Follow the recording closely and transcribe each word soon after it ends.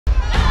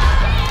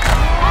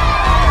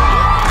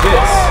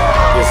This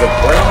is a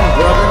Brown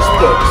Brothers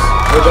Books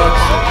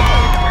production.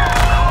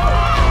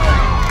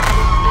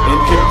 In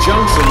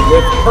conjunction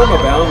with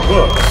Permabound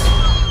Books.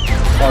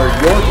 Are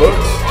your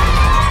books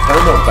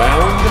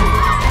permabound?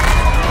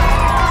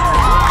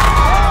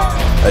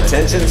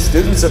 Attention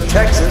students of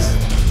Texas,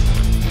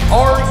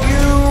 are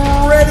you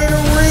ready to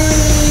read?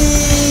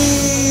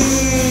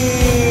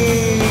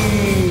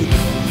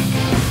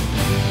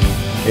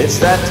 It's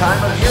that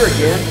time of year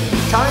again.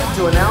 Time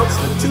to announce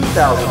the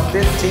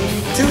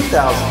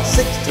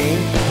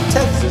 2015-2016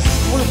 Texas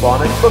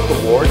Bluebonnet Book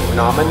Award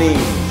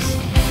nominees.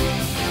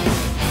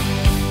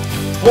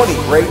 20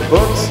 great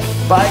books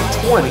by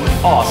 20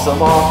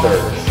 awesome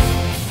authors.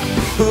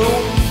 Who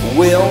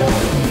will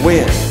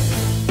win?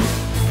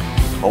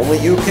 Only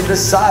you can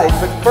decide,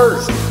 but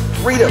first,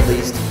 read at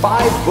least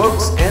 5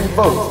 books and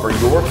vote for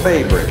your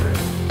favorite.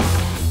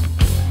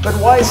 But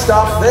why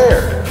stop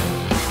there?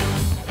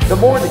 The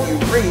more that you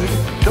read,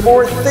 the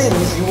more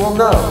things you will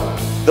know.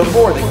 The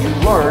more that you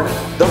learn,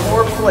 the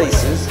more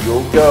places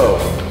you'll go.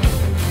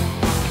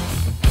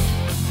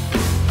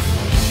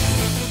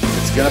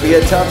 It's going to be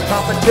a tough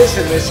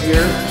competition this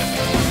year.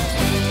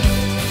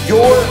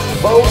 Your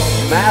vote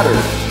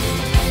matters.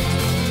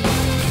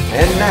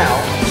 And now,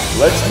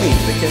 let's meet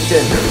the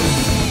contenders.